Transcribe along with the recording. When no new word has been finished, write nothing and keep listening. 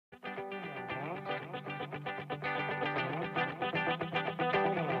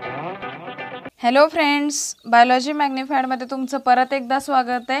Hello friends, biology मॅग्निफाईडमध्ये तुमचं परत एकदा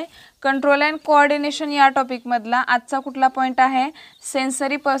स्वागत आहे. कंट्रोल अँड कोऑर्डिनेशन या टॉपिकमधला आजचा कुठला पॉईंट आहे?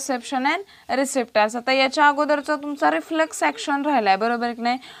 Sensory perception and receptors. आता याच्या अगोदरचा तुमचा रिफ्लेक्स ॲक्शन राहिला आहे, बरोबर की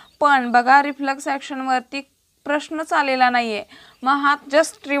नाही? पण बघा, रिफ्लेक्स ॲक्शनवरती प्रश्नच आलेला नाही आहे. मग हा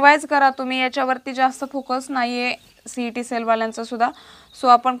जस्ट रिवाईज करा तुम्ही, याच्यावरती जास्त फोकस नाही आहे CET सेलवाल्यांचा सुद्धा. सो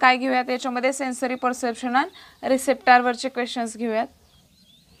आपण काय घेऊयात याच्यामध्ये? सेन्सरी परसेप्शन अँड रिसेप्टरवरचे क्वेश्चन्स घेऊयात.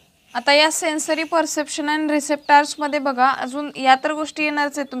 आता या सेन्सरी परसेप्शन अँड रिसेप्टर्समध्ये बघा, अजून या तर गोष्टी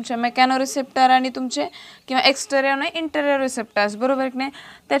येणारच आहेत तुमच्या मेकॅनो रिसेप्टर आणि तुमचे किंवा एक्सटेरियर आणि इंटेरियर रिसेप्टर्स, बरोबर की नाही?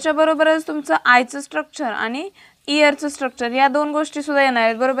 त्याच्याबरोबरच तुमचं आयचं स्ट्रक्चर आणि इयरचं स्ट्रक्चर या दोन गोष्टी सुद्धा येणार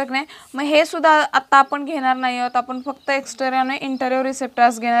आहेत, बरोबर की नाही? मग हे सुद्धा आता आपण घेणार नाही आहोत. आपण फक्त एक्सटेरियर आणि इंटेरियर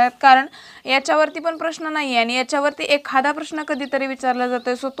रिसेप्टर्स घेणार आहेत, कारण याच्यावरती पण प्रश्न नाही आहे आणि याच्यावरती एखादा प्रश्न कधीतरी विचारला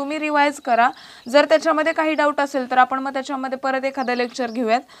जातो. सो तुम्ही रिवाईज करा. जर त्याच्यामध्ये काही डाऊट असेल तर आपण मग त्याच्यामध्ये परत एखादं लेक्चर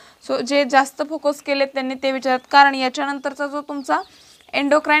घेऊयात. सो जे जास्त फोकस केलेत त्यांनी ते विचारत, कारण याच्यानंतरचा जो तुमचा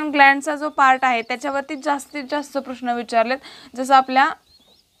एंडोक्राइन ग्लँडचा जो पार्ट आहे त्याच्यावरती जास्तीत जास्त प्रश्न विचारलेत. जसं आपल्या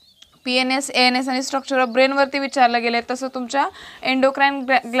PNS, ANS आणि स्ट्रक्चर ऑफ ब्रेनवरती विचारलं गेले, तसं तुमच्या एंडोक्राइन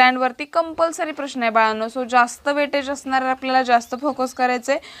ग्लँडवरती कंपल्सरी प्रश्न आहे बाळांनो. सो जास्त वेटेज असणार, आपल्याला जास्त फोकस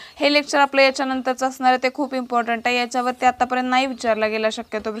करायचं आहे. हे लेक्चर आपलं याच्यानंतरचं असणार आहे, ते खूप इम्पॉर्टंट आहे. याच्यावरती आतापर्यंत नाही विचारला गेला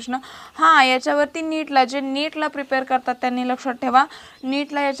शक्यतो प्रश्न. हां, याच्यावरती नीटला प्रिपेअर करतात त्यांनी लक्षात ठेवा,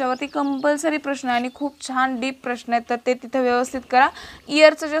 नीटला याच्यावरती कंपल्सरी प्रश्न आणि खूप छान डीप प्रश्न आहेत, तर ते तिथं व्यवस्थित करा.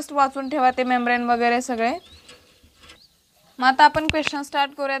 इयरचं जस्ट वाचून ठेवा, ते मेम्ब्रेन वगैरे सगळे. मग आता आपण क्वेश्चन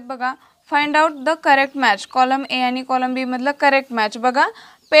स्टार्ट करूयात. बघा, find out the correct match. Column A आणि कॉलम बी मधलं करेक्ट मॅच. बघा,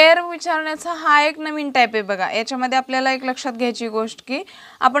 पेअर विचारण्याचा हा एक नवीन टाईप आहे. बघा, याच्यामध्ये आपल्याला एक लक्षात घ्यायची गोष्ट की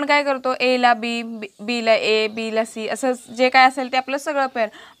आपण काय करतो, एला बी, बीला ए, बीला सी, असं जे काय असेल ते आपलं सगळं पेअर.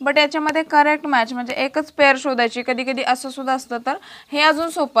 बट याच्यामध्ये करेक्ट मॅच म्हणजे एकच पेअर शोधायची. कधी कधी असं सुद्धा असतं, तर हे अजून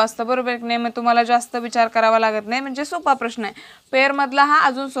सोपं असतं, बरोबर की नाही? मग तुम्हाला जास्त विचार करावा लागत नाही, म्हणजे सोपा प्रश्न आहे. पेअरमधला हा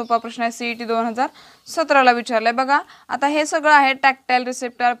अजून सोपा प्रश्न आहे, CET 2017ला विचारलाय. बघा, आता हे सगळं आहे टॅक्टाईल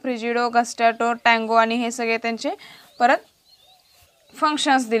रिसेप्टर, फ्रिजिडो, गस्टॅटो, टँगो आणि हे सगळे त्यांचे परत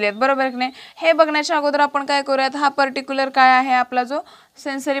फंक्शन्स दिलेत, बरोबर की नाही? हे बघण्याच्या अगोदर आपण काय करूयात, हा पर्टिक्युलर काय आहे आपला जो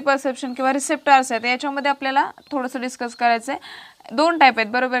सेन्सरी परसेप्शन किंवा रिसेप्टर्स आहेत, याच्यामध्ये आपल्याला थोडंसं डिस्कस करायचं आहे. दोन टाईप आहेत,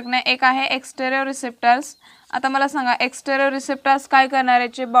 बरोबर की नाही? एक आहे एक्सटेरियर रिसेप्टर्स. आता मला सांगा, एक्सटेरियर रिसेप्टर्स काय करणार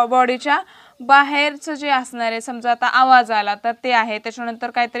आहे? बॉडीच्या बाहेरचं जे असणार आहे, समजा आता आवाज आला तर ते आहे,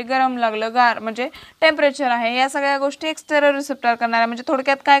 त्याच्यानंतर काहीतरी गरम लागलं, गार म्हणजे टेम्परेचर आहे, या सगळ्या गोष्टी एक्सटेरियर रिसेप्टर करणार आहे. म्हणजे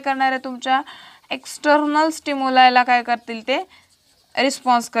थोडक्यात काय करणार आहे, तुमच्या एक्सटर्नल स्टिम्युलायला काय करतील, ते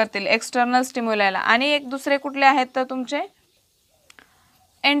रिस्पॉन्स करतील एक्सटर्नल स्टिम्युलायला. आणि एक दुसरे कुठले आहेत तर तुमचे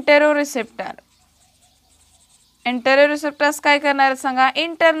एंटेरो रिसेप्टर. एंटेरो रिसेप्टर्स काय करणार आहेत सांगा,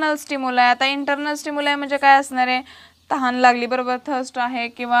 इंटरनल स्टिम्युलाय. आता इंटरनल स्टिम्युलाय म्हणजे काय असणार आहे, तहान लागली, बरोबर, थर्स्ट आहे,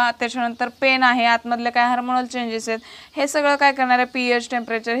 किंवा त्याच्यानंतर पेन आहे, आतमधले काय हार्मोनल चेंजेस आहेत, हे सगळं काय करणार आहे, pH,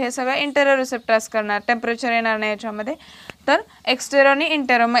 टेम्परेचर, हे सगळं इंटेरियर रिसेप्टर्स करणार. टेम्परेचर येणार नाही याच्यामध्ये. तर एक्सटेरियर आणि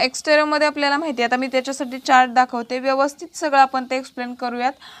इंटेरियर. मग एक्सटेरियरमध्ये आपल्याला माहिती आहे, आता मी त्याच्यासाठी चार्ट दाखवते, व्यवस्थित सगळं आपण ते एक्सप्लेन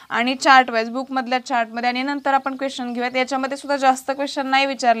करूयात आणि चार्ट वाईज बुकमधल्या चार्टमध्ये, आणि नंतर आपण क्वेश्चन घेऊयात. याच्यामध्ये सुद्धा जास्त क्वेश्चन नाही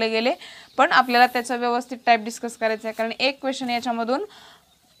विचारले गेले, पण आपल्याला त्याचं व्यवस्थित टाईप डिस्कस करायचं आहे, कारण एक क्वेश्चन याच्यामधून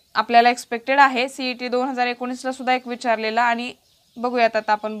आपल्याला एक्सपेक्टेड आहे. CET 2019ला सुद्धा एक विचारलेला, आणि बघूयात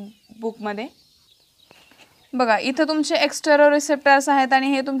आता आपण बुकमध्ये. बघा, इथं तुमचे एक्सटेरियर रिसेप्टर्स आहेत आणि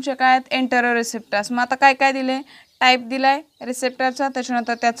हे तुमचे काय आहेत, इंटेरियर रिसेप्टर्स. मग आता काय काय दिले, टाईप दिलाय रिसेप्टरचा,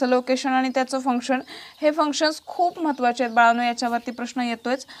 त्याच्यानंतर त्याचं लोकेशन आणि त्याचं फंक्शन. हे फंक्शन्स खूप महत्त्वाचे आहेत बाळांनो, याच्यावरती प्रश्न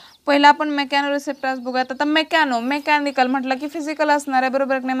येतोच. पहिला आपण मेकॅनो रिसेप्टर्स बघूयात. आता मेकॅनिकल म्हटलं की फिजिकल असणार आहे,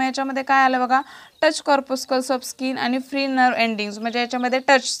 बरोबर की नाही? मग याच्यामध्ये काय आलं बघा, टच कॉर्पस्कल्स ऑफ स्किन आणि फ्री नर्व एंडिंग्स. म्हणजे याच्यामध्ये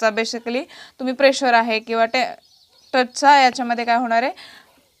टचचा बेसिकली तुम्ही प्रेशर आहे किंवा टचचा याच्यामध्ये काय होणार आहे,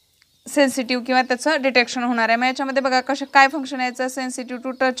 सेन्सिटिव्ह किंवा त्याचं डिटेक्शन होणार आहे. मग याच्यामध्ये बघा कसं काय फंक्शन यायचं, sensitive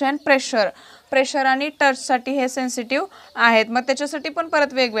to touch and pressure आणि टचसाठी हे सेन्सिटिव्ह आहेत. मग त्याच्यासाठी पण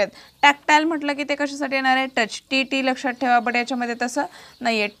परत वेगवेगळे. टॅक्टाईल म्हटलं की ते कशासाठी येणार आहे, टच, TT लक्षात ठेवा, बट याच्यामध्ये तसं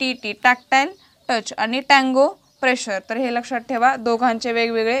नाही आहे, TT टॅक्टाईल टच आणि टँगो प्रेशर. तर हे लक्षात ठेवा, दोघांचे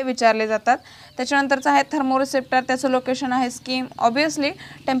वेगवेगळे विचारले जातात. त्याच्यानंतरचं आहे थर्मोरिसेप्टर, त्याचं लोकेशन आहे स्किन. ऑब्वियसली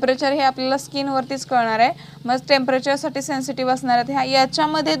टेम्परेचर हे आपल्याला स्किनवरतीच कळणार आहे, मग टेम्परेचरसाठी सेन्सिटिव्ह असणार आहेत. ह्या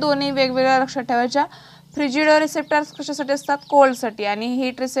याच्यामध्ये दोन्ही वेगवेगळ्या लक्षात ठेवायच्या. फ्रिजिडो रिसेप्टर्स कशासाठी असतात, कोल्डसाठी, आणि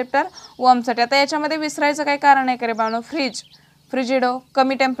हीट रिसेप्टर वॉर्मसाठी. आता याच्यामध्ये विसरायचं काही कारण आहे का रे बाळांनो, फ्रिजिडो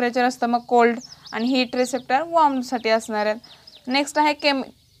कमी टेम्परेचर असतं, मग कोल्ड, आणि हीट रिसेप्टर वॉर्मसाठी असणार आहेत. नेक्स्ट आहे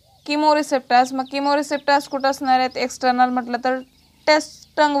किमो रिसेप्टर्स. मग किमो रिसेप्टर्स कुठं असणार आहेत, एक्सटर्नल म्हटलं तर टेस्ट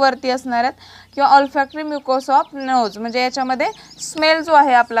टंगवरती असणार आहेत, किंवा ऑल्फॅक्टरी म्युकोस ऑफ नोज. म्हणजे याच्यामध्ये स्मेल जो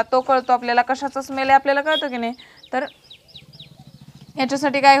आहे आपला तो कळतो आपल्याला, कशाचा स्मेल आहे आपल्याला कळतो की नाही, तर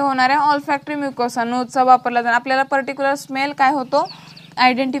याच्यासाठी काय होणार आहे, ऑल्फॅक्टरी म्युकोसा नोजचा वापरला जाणार. आपल्याला पर्टिक्युलर स्मेल काय होतो,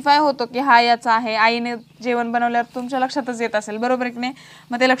 आयडेंटिफाय होतो की हा याचा आहे. आईने जेवण बनवल्यावर तुमच्या लक्षातच येत असेल, बरोबर की नाही.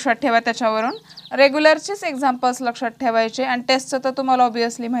 मग ते लक्षात ठेवा. त्याच्यावरून रेग्युलरचेच एक्झाम्पल्स लक्षात ठेवायचे आणि टेस्टचं तर तुम्हाला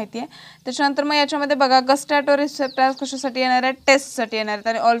ऑब्वियसली माहिती आहे. त्याच्यानंतर मग याच्यामध्ये बघा गस्टॅटो रिसेप्टर्स कशासाठी येणार आहे, टेस्टसाठी येणार आहेत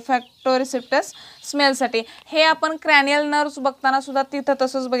आणि ऑल्फॅक्टो रिसेप्टर्स स्मेलसाठी. हे आपण क्रॅनियल नर्व्स बघताना सुद्धा तिथं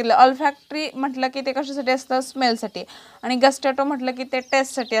तसंच बघितलं. ऑल्फॅक्टरी म्हटलं की ते कशासाठी असतं, स्मेलसाठी, आणि गस्टॅटो म्हटलं की ते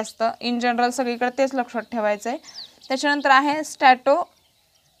टेस्टसाठी असतं. इन जनरल सगळीकडे तेच लक्षात ठेवायचं आहे. त्याच्यानंतर आहे स्टॅटो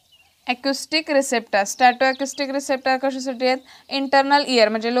ॲक्युस्टिक रिसेप्टर. स्टॅटो ॲक्युस्टिक रिसेप्टर कशासाठी आहेत, इंटरनल इयर,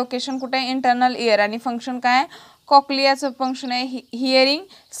 म्हणजे लोकेशन कुठे आहे, इंटरनल इयर, आणि फंक्शन काय आहे, कॉक्लियाचं फंक्शन आहे, हिअरिंग,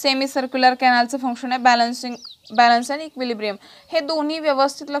 सेमी सर्क्युलर कॅनलचं फंक्शन आहे, बॅलन्स अँड इक्विलिब्रियम. हे दोन्ही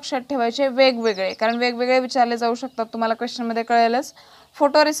व्यवस्थित लक्षात ठेवायचे, वेगवेगळे, कारण वेगवेगळे विचारले जाऊ शकतात, तुम्हाला क्वेश्चनमध्ये कळेलच.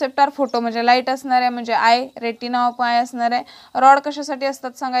 फोटो रिसेप्टर, फोटो म्हणजे लाईट असणार आहे, म्हणजे आय, रेटिना ऑफ आय असणार आहे. रॉड कशासाठी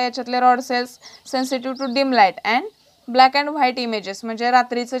असतात सांगा, याच्यातले rod cells sensitive to dim light and black and white images, म्हणजे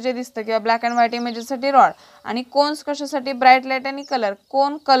रात्रीचं जे दिसतं किंवा ब्लॅक अँड व्हाईट इमेजेससाठी रॉड. आणि कोन्स कशासाठी, ब्राईट लाईट आणि कलर.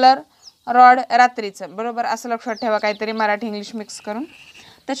 कोन कलर, रॉड रात्रीचं, बरोबर. असं लक्षात ठेवा, काहीतरी मराठी इंग्लिश मिक्स करून.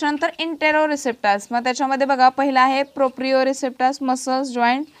 त्याच्यानंतर इंटेरो रिसेप्टर्स. मग त्याच्यामध्ये बघा पहिला आहे प्रोप्रिओ रिसेप्टर्स, मसल्स,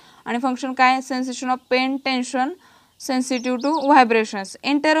 जॉईंट, आणि फंक्शन काय, sensation of pen, tension, sensitive to vibrations.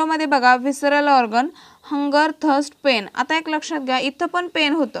 इंटेरोमध्ये बघा visceral organ, hunger, thirst, pen. आता एक लक्षात घ्या, इथं पण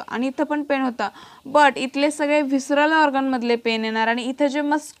पेन होतं आणि इथं पण पेन होतं, बट इथले सगळे व्हिसरल ऑर्गनमधले पेन येणार, आणि इथं जे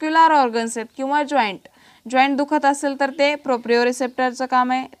मस्क्युलर ऑर्गन्स आहेत किंवा जॉईंट दुखत असेल तर ते प्रोप्रिओ रिसेप्टरचं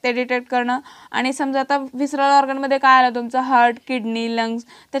काम आहे, ते डिटेक्ट करणं. आणि समजा आता व्हिसरल ऑर्गनमध्ये काय आलं तुमचं, हार्ट, किडनी, लंग्स,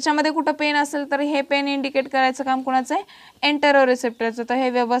 त्याच्यामध्ये कुठं पेन असेल तर हे पेन इंडिकेट करायचं काम कोणाचं आहे, एंटेरो रिसेप्टरचं. तर हे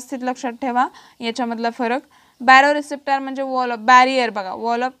व्यवस्थित लक्षात ठेवा याच्यामधला फरक. बॅरो रिसेप्टर म्हणजे वॉल ऑफ बॅरियर, बघा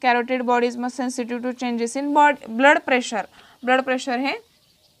wall of carotid bodies must sensitive to changes in blood pressure हे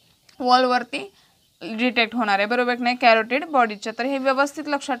वॉलवरती डिटेक्ट होणार आहे, बरोबर की नाही, कॅरोटिड बॉडीच्या. तर हे व्यवस्थित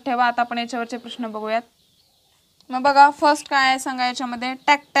लक्षात ठेवा. आता आपण याच्यावरचे प्रश्न बघूयात. मग बघा फर्स्ट काय आहे सांगा याच्यामध्ये,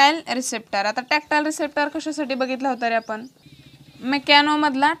 टॅक्टाईल रिसेप्टर. आता टॅक्टाईल रिसेप्टर कशासाठी बघितलं होतं रे आपण,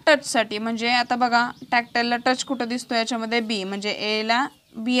 मेकॅनोमधला टचसाठी. म्हणजे आता बघा टॅक्टाईलला टच कुठं दिसतो याच्यामध्ये, बी, म्हणजे एला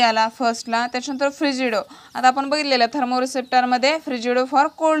बी आला फर्स्टला. त्याच्यानंतर फ्रिजिडो, आता आपण बघितलेलं थर्मो रिसेप्टरमध्ये फ्रिजिडो फॉर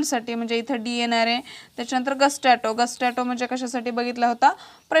कोल्डसाठी, म्हणजे इथं डी येणार आहे. त्याच्यानंतर गस्टॅटो म्हणजे कशासाठी बघितला होता,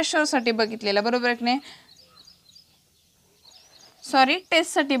 प्रेशरसाठी बघितलेला, बरोबर की नाही, सॉरी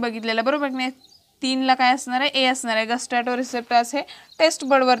टेस्टसाठी बघितलेलं, बरोबर की नाही. 3ला काय असणार आहे, ए असणार आहे. गस्टॅटो रिसेप्टर्स हे टेस्ट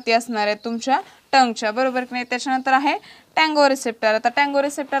बडवरती असणार आहे तुमच्या टंगच्या, बरोबर की नाही. त्याच्यानंतर आहे टँगो रिसेप्टर. आता टँगो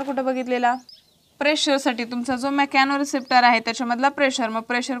रिसेप्टर कुठं बघितलेला, प्रेशरसाठी. तुमचा जो मेकॅनो रिसेप्टर आहे त्याच्यामधला प्रेशर, मग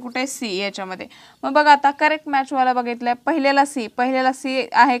प्रेशर कुठे आहे, सी याच्यामध्ये. मग बघा आता करेक्ट मॅचवाला बघितलंय. पहिल्याला सी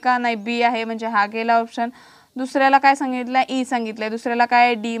आहे का, नाही, बी आहे, म्हणजे हा गेला ऑप्शन. दुसऱ्याला काय सांगितलं, ई सांगितलंय. दुसऱ्याला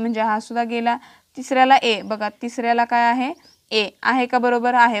काय, डी, म्हणजे हा सुद्धा गेला. तिसऱ्याला ए, बघा तिसऱ्याला काय आहे, ए आहे का,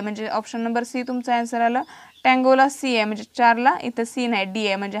 बरोबर आहे, म्हणजे ऑप्शन नंबर सी तुमचा आन्सर आला. टँगोला सी आहे, म्हणजे 4ला इथं सी नाही, डी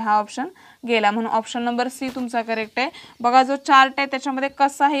आहे, म्हणजे हा ऑप्शन गेला, म्हणून ऑप्शन नंबर सी तुमचा करेक्ट आहे. बघा जो चार्ट आहे त्याच्यामध्ये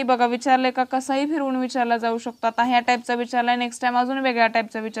कसाही बघा विचारले का, कसाही फिरवून विचारला जाऊ शकतो. आता ह्या टाईपचा विचारला, नेक्स्ट टाइम अजून वेगळ्या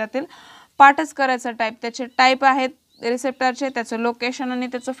टाईपचा विचारतील. पाठच करायचा टाईप, त्याचे टाईप आहेत रिसेप्टरचे, त्याचं लोकेशन आणि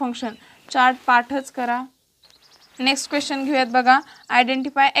त्याचं फंक्शन. चार्ट पाठच करा. नेक्स्ट क्वेश्चन घेऊयात बघा,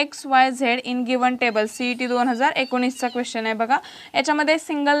 identify XYZ in given table. CET 2019चा question आहे बघा. याच्यामध्ये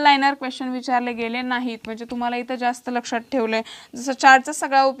सिंगल लाईनर क्वेश्चन विचारले गेले नाहीत, म्हणजे तुम्हाला इथं जास्त लक्षात ठेवलंय, जसं चार्टचा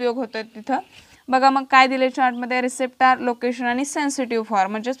सगळा उपयोग होतोय तिथं. बघा मग काय दिले चार्टमध्ये, रिसेप्टर, लोकेशन आणि सेन्सिटिव्ह फॉर,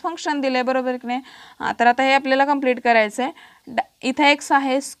 म्हणजेच फंक्शन दिले, बरोबर की नाही. तर आता हे आपल्याला कंप्लीट करायचं आहे. इथं एक्स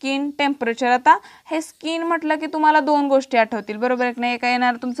आहे, स्किन, टेम्परेचर. आता हे स्किन म्हटलं की तुम्हाला 2 गोष्टी आठवतील, बरोबर की नाही. एका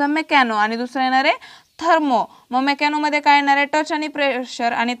येणार तुमचा मेकॅनो आणि दुसरा येणार आहे थर्मो. मग मेकॅनोमध्ये काय येणार आहे, टच आणि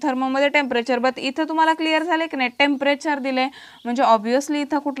प्रेशर, आणि थर्मोमध्ये टेम्परेचर. बट इथं तुम्हाला क्लिअर झाले की नाही, टेम्परेचर दिले, म्हणजे ऑब्वियसली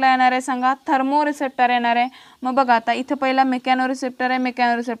इथं कुठला येणार आहे सांगा, थर्मो रिसेप्टर येणार आहे. मग बघा आता इथं पहिला मेकॅनो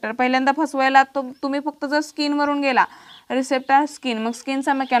रिसेप्टर पहिल्यांदा फसवायला तुम्ही फक्त जर स्किनवरून गेला, रिसेप्टर स्किन, मग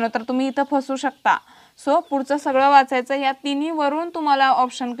स्किनचा मेकॅनो, तर तुम्ही इथं फसू शकता. सो पुढचं सगळं वाचायचं, या तिन्हीवरून तुम्हाला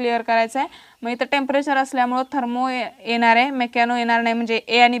ऑप्शन क्लिअर करायचं आहे. मग इथं टेम्परेचर असल्यामुळं थर्मो येणार आहे, मेकॅनो येणार नाही, म्हणजे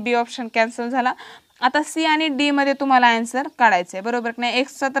ए आणि बी ऑप्शन कॅन्सल झाला. आता सी आणि डी मध्ये तुम्हाला आन्सर काढायचं आहे, बरोबर की नाही.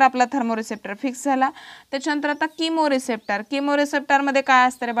 एक्सचा तर आपला थर्मो रिसेप्टर फिक्स झाला. त्याच्यानंतर आता किमो रिसेप्टरमध्ये काय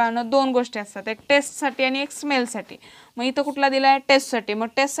असतं रे बाळांनो, 2 गोष्टी असतात, एक टेस्टसाठी आणि एक स्मेलसाठी. मग इथं कुठला दिला आहे, टेस्टसाठी. मग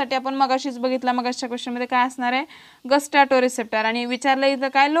टेस्टसाठी आपण मगाशीच बघितला, मगाशीच्या क्वेश्चनमध्ये काय असणार आहे, गस्टॅटो रिसेप्टर, आणि विचारलं इथं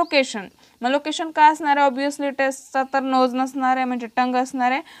काय, लोकेशन. मग लोकेशन काय असणार आहे, ऑब्वियसली टेस्टचा तर नोज नसणार आहे, म्हणजे टंग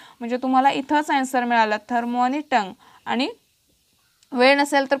असणार आहे, म्हणजे तुम्हाला इथंच आन्सर मिळाला, थर्मो आणि टंग. आणि वेळ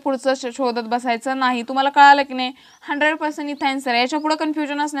नसेल तर पुढचं शोधत बसायचं नाही. तुम्हाला कळालं की नाही, 100% इथं आन्सर आहे. याच्या पुढे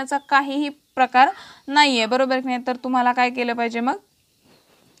कन्फ्युजन असण्याचा काहीही प्रकार नाही आहे, बरोबर की नाही. तर तुम्हाला काय केलं पाहिजे, मग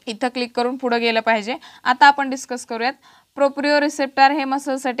इथं क्लिक करून पुढे गेलं पाहिजे. आता आपण डिस्कस करूयात. प्रोप्रिओ रिसेप्टर हे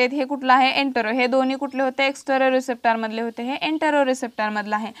मसलसाठी आहेत. हे कुठलं आहे, एंटेरो. हे दोन्ही कुठले होते, एक्सटेरो रिसेप्टर मधले होते. हे एंटेरो रिसेप्टर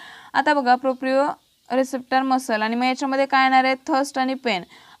मधलं आहे. आता बघा, प्रोप्रिओ रिसेप्टर मसल आणि मग याच्यामध्ये काय येणार आहे, थर्स्ट आणि पेन.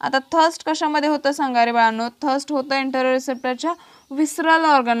 आता थर्स्ट कशामध्ये होतं सांगा रे बाळांनो, थर्स्ट होतं एंटेरो रिसेप्टरच्या विसरल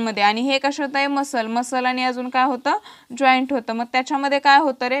ऑर्गनमध्ये आणि हे कशा होतं आहे, मसल आणि अजून काय होतं, जॉईंट होतं. मग त्याच्यामध्ये काय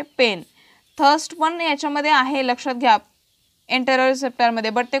होतं रे, पेन. थर्स्ट पण याच्यामध्ये आहे, लक्षात घ्या, एंटेरो रिसेप्टरमध्ये,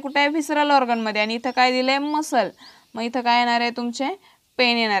 बट ते कुठे आहे, विसरल ऑर्गनमध्ये. आणि इथं काय दिलं आहे, मसल. मग इथं काय येणार आहे, तुमचे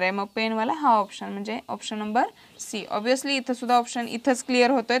पेन येणार आहे. मग पेनवाला हा ऑप्शन म्हणजे ऑप्शन नंबर सी. ऑब्विसली इथं सुद्धा ऑप्शन इथंच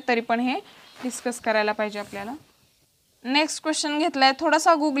क्लिअर होतोय, तरी पण हे डिस्कस करायला पाहिजे आपल्याला. नेक्स्ट क्वेश्चन घेतलाय,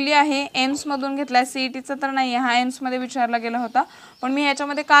 थोडासा गुगली आहे, एम्समधून घेतलाय. सीईटीचा तर नाही आहे, हा एम्समध्ये विचारला गेला होता. पण मी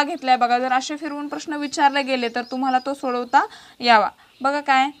ह्याच्यामध्ये का घेतलाय बघा, जर असे फिरवून प्रश्न विचारले गेले तर तुम्हाला तो सोडवता यावा. बघा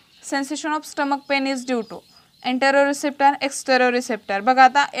काय, sensation of stomach pain is due to entero receptor, एक्सटेरो receptor. बघा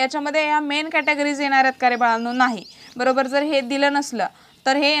आता याच्यामध्ये या मेन कॅटेगरीज येणार आहेत का रे बाळांनो, नाही. बरोबर, जर हे दिलं नसलं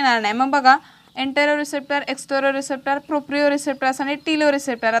तर हे येणार नाही. मग बघा, एंटेरो रिसेप्टर, एक्सटेरो रिसेप्टर, प्रोप्रिओ रिसेप्टर्स आणि टीलो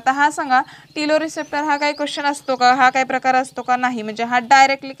रिसेप्टर. आता हा सांगा, टीलो रिसेप्टर हा काही क्वेश्चन असतो का, हा काही प्रकार असतो का, नाही. म्हणजे हा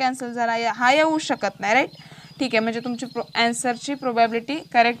डायरेक्टली कॅन्सल झाला, हा येऊ शकत नाही, राईट. ठीक आहे, म्हणजे तुमची आन्सरची प्रोबॅबिलिटी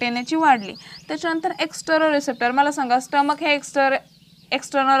करेक्ट येण्याची वाढली. त्याच्यानंतर एक्सटेरो रिसेप्टर, मला सांगा, स्टमक हे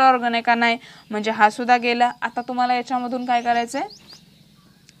एक्सटर्नल ऑर्गन आहे का, नाही. म्हणजे हा सुद्धा गेला. आता तुम्हाला याच्यामधून काय करायचं आहे,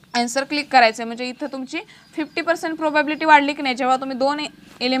 आन्सर क्लिक करायचं आहे. म्हणजे इथं तुमची 50% प्रोबॅबिलिटी वाढली की नाही, जेव्हा तुम्ही 2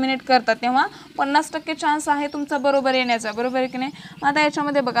 एलिमिनेट करता तेव्हा 50% चान्स आहे तुमचा बरोबर येण्याचा, बरोबर आहे की नाही. आता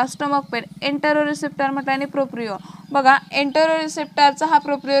याच्यामध्ये बघा, स्टमक पेन, एंटेरो रिसेप्टर म्हटलं आणि प्रोप्रिओ. बघा, एंटेरो रिसेप्टरचा हा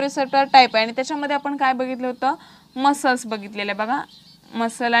प्रोप्रिओ रिसेप्टर टाईप आहे आणि त्याच्यामध्ये आपण काय बघितलं होतं, मसल्स बघितलेले. बघा,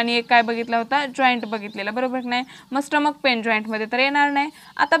 मसल आणि एक काय बघितला होता, जॉईंट बघितलेला, बरोबर की नाही. मग स्टमक पेन जॉईंटमध्ये तर येणार नाही.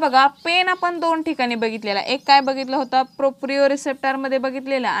 आता बघा, पेन आपण 2 ठिकाणी बघितलेला. एक काय बघितलं होता, प्रोप्रिओ रिसेप्टरमध्ये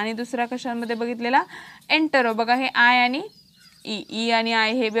बघितलेला आणि दुसरा कशामध्ये बघितलेला, एंटेरो. बघा, हे आय आणि ई आणि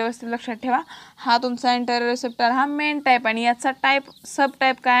आय हे व्यवस्थित लक्षात ठेवा. हा तुमचा एंटेरो रिसेप्टर हा मेन टाईप आणि याचा टाईप सब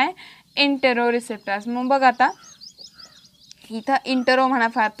टाईप काय आहे, एंटेरो रिसेप्टर्स. मग बघा, आता इथं इंटरो म्हणा,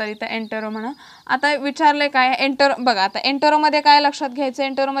 फार तर इथं एंटेरो म्हणा. आता विचारलंय काय, एंटेरो. बघा, आता एंटेरोमध्ये काय लक्षात घ्यायचं,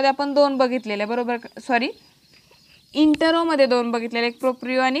 एंटेरोमध्ये आपण 2 बघितलेले, बरोबर, सॉरी, इंटेरोमध्ये 2 बघितलेले, एक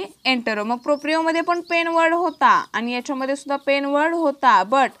प्रोप्रिओ आणि एंटेरो. मग प्रोप्रिओमध्ये पण पेन वर्ड होता आणि याच्यामध्ये सुद्धा पेन वर्ड होता,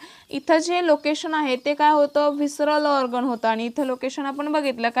 बट इथं जे लोकेशन आहे ते काय होतं, विसरल ऑर्गन होतं आणि इथं लोकेशन आपण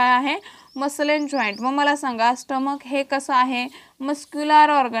बघितलं काय आहे, मसल अँड जॉईंट. मग मला सांगा, स्टमक हे कसं आहे, मस्क्युलर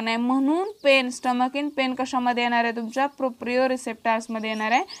ऑर्गन आहे, म्हणून पेन, स्टमक इन पेन कशामध्ये येणार आहे, तुमच्या प्रोप्रिओ रिसेप्टर्समध्ये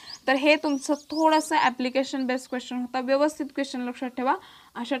येणार आहे. तर हे तुमचं थोडंसं ॲप्लिकेशन बेस्ड क्वेश्चन होता. व्यवस्थित क्वेश्चन लक्षात ठेवा.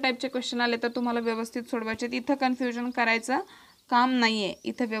 अशा टाईपचे क्वेश्चन आले तर तुम्हाला व्यवस्थित सोडवायचे. इथं कन्फ्युजन करायचं काम नाही आहे,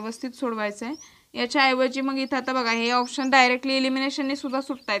 इथं व्यवस्थित सोडवायचं आहे. याच्याऐवजी मग इथं आता बघा, हे ऑप्शन डायरेक्टली एलिमिनेशनने सुद्धा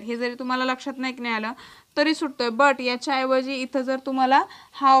सुटत आहेत. हे जरी तुम्हाला लक्षात नाही की नाही आलं तरी सुटतोय, बट याच्याऐवजी इथं जर तुम्हाला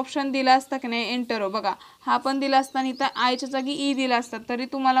हा ऑप्शन दिला असता की नाही, एंटेरो, बघा हा पण दिला असता आणि इथं आयच्या जागी ई दिला असतात, तरी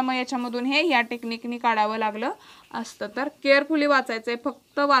तुम्हाला मग याच्यामधून हे या टेक्निकनी काढावं लागलं असतं. तर केअरफुली वाचायचं आहे,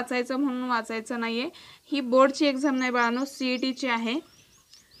 फक्त वाचायचं म्हणून वाचायचं नाही आहे. ही बोर्डची एक्झाम नाही बाळांनो, सीईटीची आहे.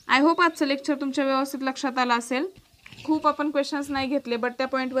 आय होप आजचं लेक्चर तुमच्या व्यवस्थित लक्षात आलं असेल. खूप आपण क्वेश्चन्स नाही घेतले, बट त्या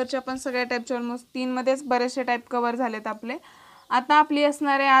पॉईंटवरचे आपण सगळ्या टाईपचे ऑलमोस्ट 3मध्येच बरेचसे टाईप कवर झालेत आपले. आता आपली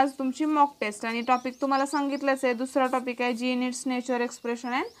असणार आहे आज तुमची मॉक टेस्ट आणि टॉपिक तुम्हाला सांगितलंच आहे. दुसरा टॉपिक आहे जी it's nature,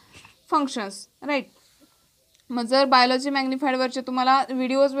 expression and functions, right. मग जर बायोलॉजी मॅग्निफाईडवरचे तुम्हाला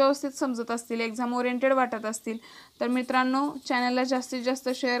व्हिडिओज व्यवस्थित समजत असतील, एक्झाम ओरिएंटेड वाटत असतील, तर मित्रांनो चॅनलला जास्तीत जास्त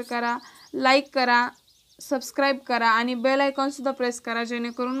शेअर करा, लाईक करा, सबस्क्राईब करा आणि बेल आयकॉनसुद्धा प्रेस करा,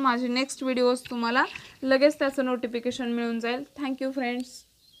 जेणेकरून माझे नेक्स्ट व्हिडिओज तुम्हाला लगेच त्याचं नोटिफिकेशन मिळून जाईल. Thank you friends.